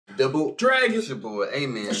Double Dragon. It's your boy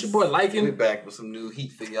AMENZ. It's your boy Liking. We're back with some new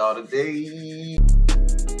heat for y'all today. You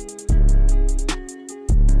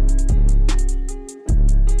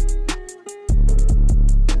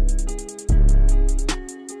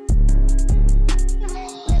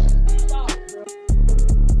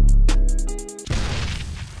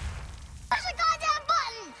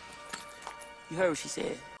heard what she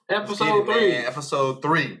said. Episode 3. Man. Episode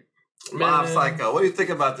 3. Mob Psycho. What do you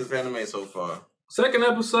think about this anime so far? Second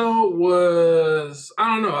episode was,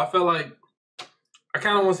 I don't know, I felt like I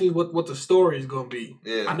kind of want to see what the story is going to be.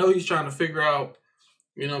 Yeah. I know he's trying to figure out,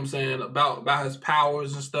 you know what I'm saying, about his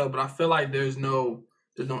powers and stuff, but I feel like there's no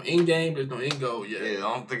end game, there's no end goal yet. Yeah,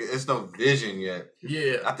 I don't think it's no vision yet.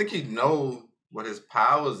 Yeah. I think he know what his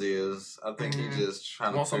powers is. I think he just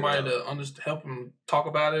trying to want somebody to help him talk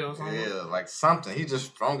about it or something. Yeah, like something. He just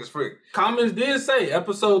strong as freak. Comments did say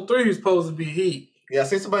episode 3 is supposed to be heat. Yeah, I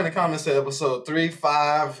see somebody in the comments said episode 3,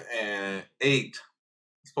 5, and 8 is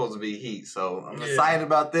supposed to be heat. So I'm excited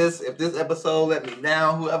about this. If this episode let me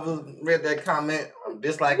down, whoever read that comment, I'm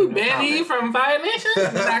disliking the comment. Benny from Fire Nation?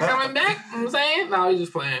 He's not coming back? You know what I'm saying? No, he's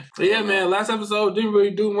just playing. So yeah, man, last episode didn't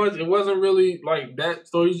really do much. It wasn't really like that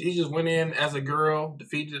story. He just went in as a girl,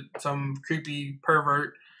 defeated some creepy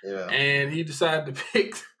pervert, and he decided to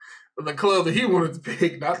pick the club that he wanted to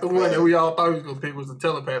pick, not the one that we all thought he was going to pick, was the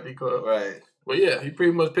telepathy club. Right. But yeah, he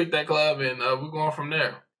pretty much picked that club, and we're going from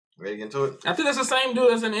there. Ready to get into it? I think that's the same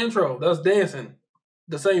dude that's in the intro. That's dancing.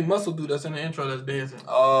 The same muscle dude that's in the intro that's dancing.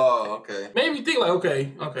 Oh, okay. Made me think like,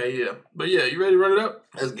 okay, yeah. But yeah, you ready to run it up?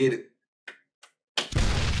 Let's get it.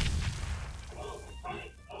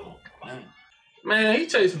 Man, he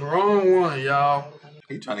chasing the wrong one, y'all.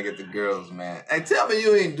 He trying to get the girls, man. Hey, tell me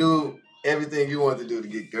you ain't do everything you wanted to do to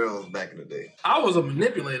get girls back in the day. I was a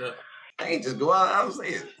manipulator. I ain't just go out and say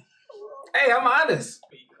it. Hey, I'm honest.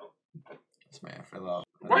 This man fell off.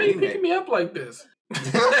 Why are you picking me up like this?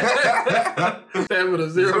 That with a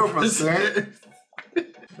 0%.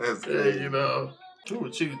 That's crazy. You know, who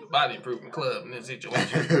would choose the body improvement club in this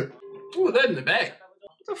situation? Who was that in the back?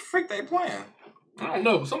 What the freak they playing? I don't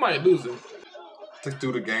know. Somebody losing. Took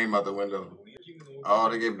through the game out the window. Oh,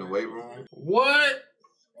 they gave him the weight room. What?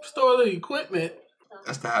 Store the equipment.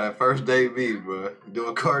 That's how that first day be, bro.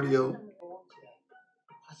 Doing cardio.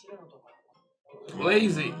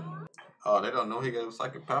 Lazy. Oh, they don't know he got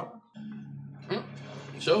psychic power?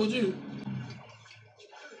 Showed you.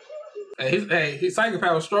 Hey, his psychic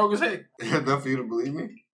power strong as heck. Enough for you to believe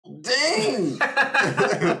me? Dang!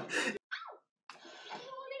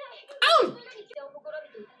 Oh!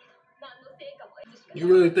 You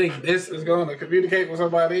really think this is going to communicate with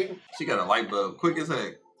somebody? She got a light bulb quick as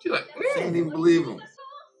heck. She's like, She ain't even believe him.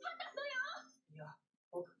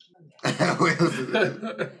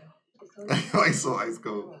 Why so ice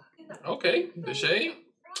cold? Okay, the shade.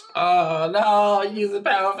 Oh no, use the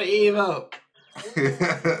power for evil.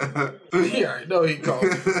 He already know he called.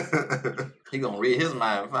 He gonna read his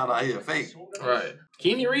mind and find out he a fake. Right.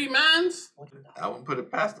 Can you read minds? I wouldn't put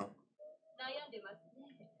it past him.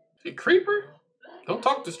 Hey, creeper? Don't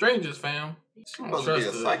talk to strangers, fam. Supposed to be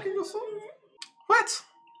a psychic or something? What?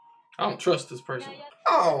 I don't trust this person.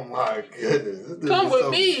 Oh my goodness. This dude Come is with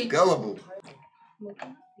so me. Gullible.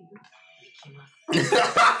 I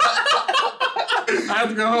have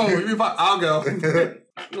to go home. I'll go.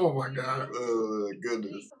 Oh my god. Oh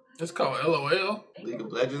goodness. It's called LOL. League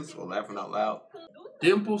of Legends or Laughing Out Loud.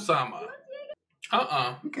 Dimple Sama.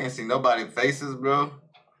 You can't see nobody's faces, bro.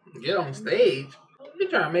 Get on stage. You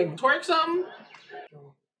trying to make him twerk something?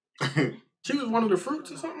 She was one of the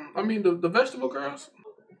fruits or something? I mean, the vegetable girls?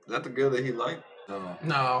 Is that the girl that he liked?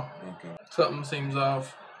 No. Okay. Something seems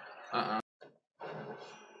off.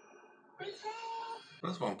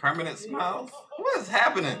 This one permanent smiles? What is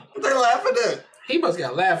happening? What they laughing at? He must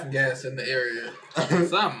got laughing gas in the area.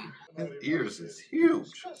 Something. His ears is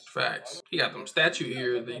huge. Facts. He got them statue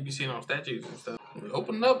ears that you be seeing on statues and stuff.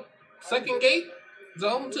 Open up second gate,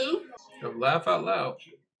 zone 2. Laugh out loud.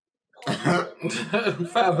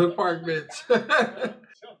 500 Park bitch.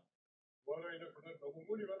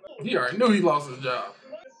 He already knew he lost his job.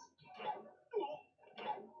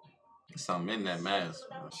 There's something in that mask.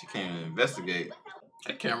 She can't even investigate.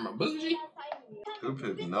 That camera bougie. Group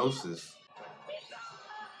hypnosis.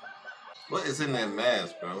 What is in that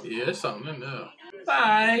mask, bro? Yeah, there's something in there.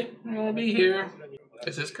 Bye. I'm gonna be here.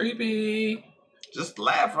 This is creepy. Just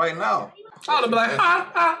laugh right now. I would be like, ha,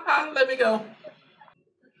 ha, ha, let me go.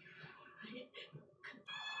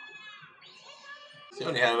 She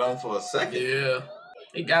only had it on for a second. Yeah.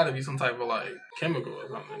 It gotta be some type of like chemical or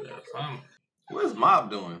something in there. Something. What's Mob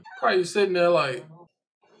doing? Probably sitting there like,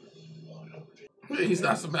 he's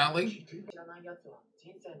not smiling.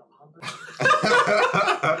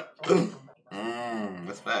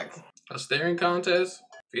 That's facts. A staring contest,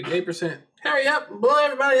 58%. Hurry up, blow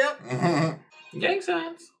everybody up. Gang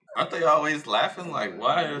signs. Aren't they always laughing? Like,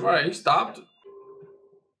 why? Right, he stopped.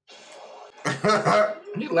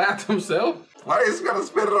 He laughed himself. Why they just gotta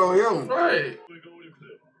spit it on him? Right.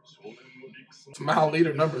 Smile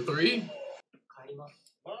leader number 3.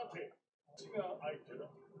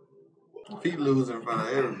 He losing in front of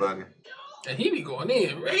everybody. And he be going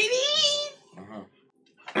in. Ready?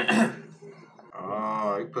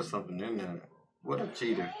 Oh, he put something in there. What a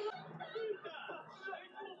cheater.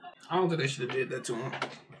 I don't think they should have did that to him.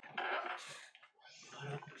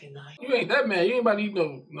 You ain't that mad. You ain't about to use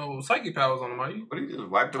no psychic powers on him, are you? But he just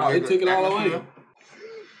wiped away. Oh, they took it all away.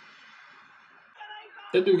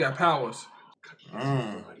 That dude got powers.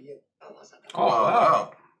 Oh,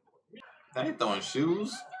 wow. They ain't throwing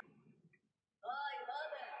shoes.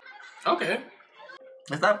 Okay.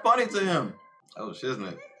 It's not funny to him. Oh,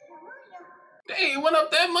 shiznit. Dang, it went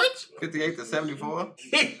up that much? 58 to 74.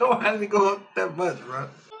 Why did it go up that much, bro?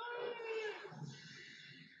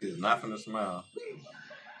 He's not finna smile.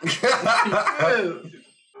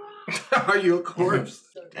 Are you a corpse?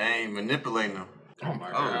 Dang, manipulating him. Oh my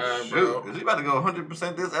god, shoot. bro. Is he about to go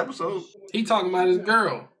 100% this episode? He talking about his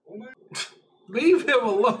girl. Leave him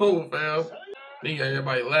alone, fam. Then you got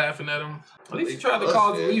everybody laughing at him. At least he tried to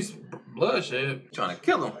cause at least bloodshed. Trying to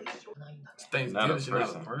kill him. This thing's not a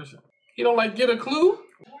person. He don't like get a clue?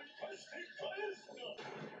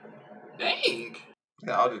 Dang.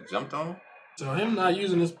 Yeah, all just jumped on him? So him not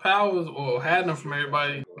using his powers or hiding them from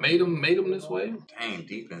everybody made him this way? Dang,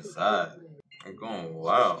 deep inside. I'm going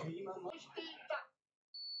wild.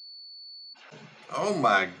 Oh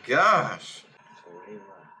my gosh.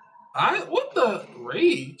 What the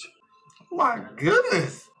rage? My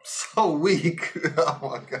goodness. So weak. Oh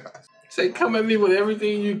my gosh. Say come at me with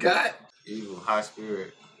everything you got. Evil, high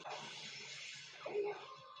spirit.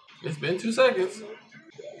 It's been 2 seconds.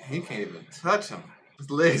 He can't even touch him. His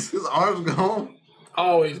legs, his arms gone.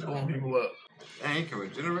 Always blowing people up. Dang, he can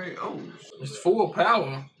regenerate. Oh. It's full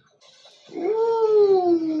power.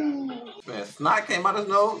 Ooh. Man, snot came out his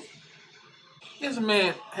nose. This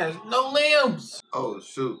man has no limbs. Oh,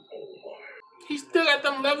 shoot. He still got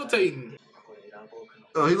them levitating.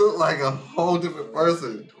 Oh, he looked like a whole different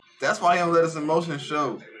person. That's why he don't let his emotions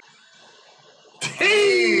show.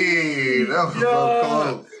 Hey, that was so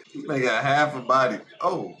close. He may got half a body.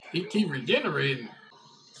 Oh. He keep regenerating.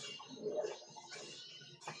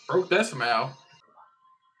 Broke that smile.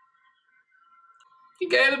 He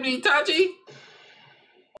gave him the Itachi.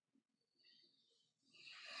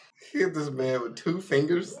 Hit this man with 2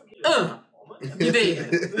 fingers. He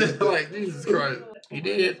did. Like, Jesus Christ. He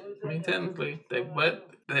did. I mean, technically.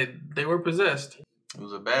 They were possessed. It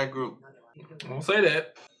was a bad group. I won't say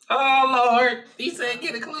that. Oh, Lord. He said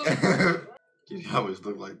get a clue. He always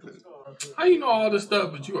look like this. How you know all this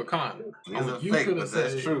stuff, but you a con? He's a fake, but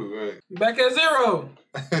that's true, right? Back at 0.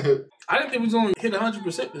 I didn't think we was going to hit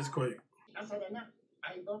 100% this quick.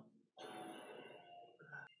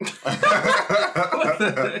 What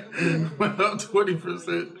the heck? Went up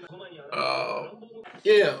 20%.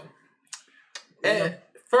 Yeah. At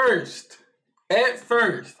first,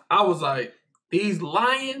 I was like, these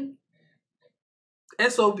lying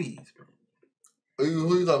SOBs. Who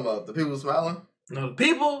you talking about? The people smiling? No, the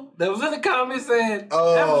people that was in the comments saying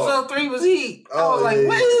episode 3 was heat. I was like,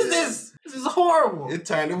 what is this? This is horrible. It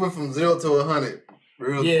went from 0 to 100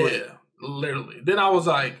 real quick. Yeah, literally. Then I was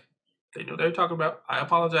like, they knew what they were talking about. I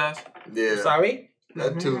apologize. Yeah. Sorry.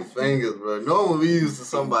 That 2 fingers, bro. Normally we used to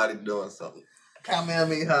somebody doing something.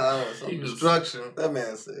 Kamehameha or some destruction. That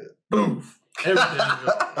man said, boof.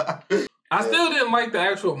 Everything. I still didn't like the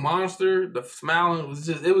actual monster. The smiling was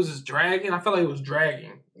just dragging. I felt like it was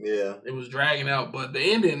dragging. Yeah. It was dragging out. But the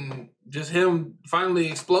ending, just him finally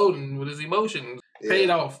exploding with his emotions, paid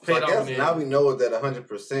off. So I guess now we know what that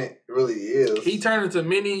 100% really is. He turned into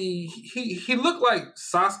mini. He looked like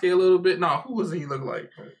Sasuke a little bit. No, who was he look like?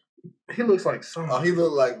 He looks like someone. Oh, he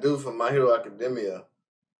looked like dude from My Hero Academia.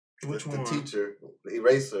 Which one? The teacher, the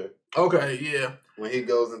eraser. Okay, yeah. When he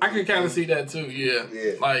goes into I can kind of see that too, yeah.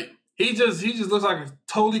 Yeah. Like, he just looks like a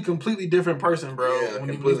totally, completely different person, bro. Yeah, when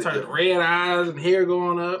he turned red eyes and hair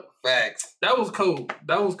going up. Facts. That was cold.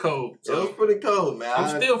 So, it was pretty cold, man. I'm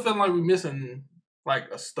still feeling like we're missing,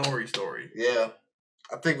 like, a story. Yeah.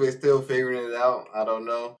 I think we're still figuring it out. I don't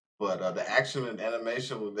know. But the action and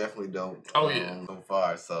animation was definitely dope. Oh, yeah. So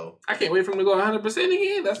far, so. I can't wait for him to go 100%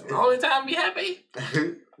 again. That's the only time I'll be happy.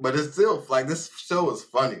 But it's still, like, this show is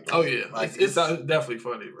funny. Bro. Oh, yeah. Like, it's definitely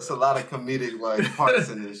funny, bro. It's a lot of comedic, like, parts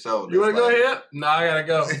in this show. You want to go ahead? No, I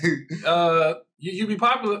got to go. You be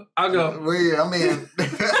popular, I'll go. Well, yeah, I mean,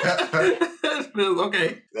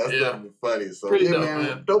 okay. That's definitely funny. So pretty yeah, dope,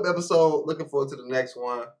 man. Dope episode. Looking forward to the next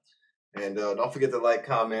one. And don't forget to like,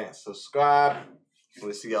 comment, subscribe.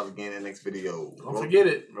 We'll see y'all again in the next video. Don't forget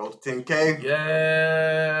it. Roll to 10K.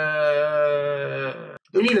 Yeah.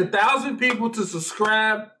 We need 1,000 people to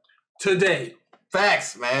subscribe today.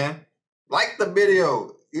 Facts, man. Like the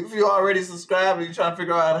video. If you already subscribed and you're trying to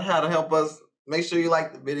figure out how to help us, make sure you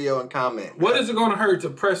like the video and comment. What is it going to hurt to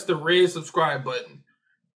press the red subscribe button?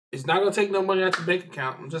 It's not going to take no money out your bank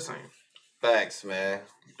account. I'm just saying. Facts, man.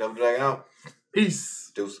 Double Dragon out.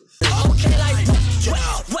 Peace. Deuces. Okay, like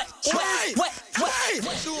what?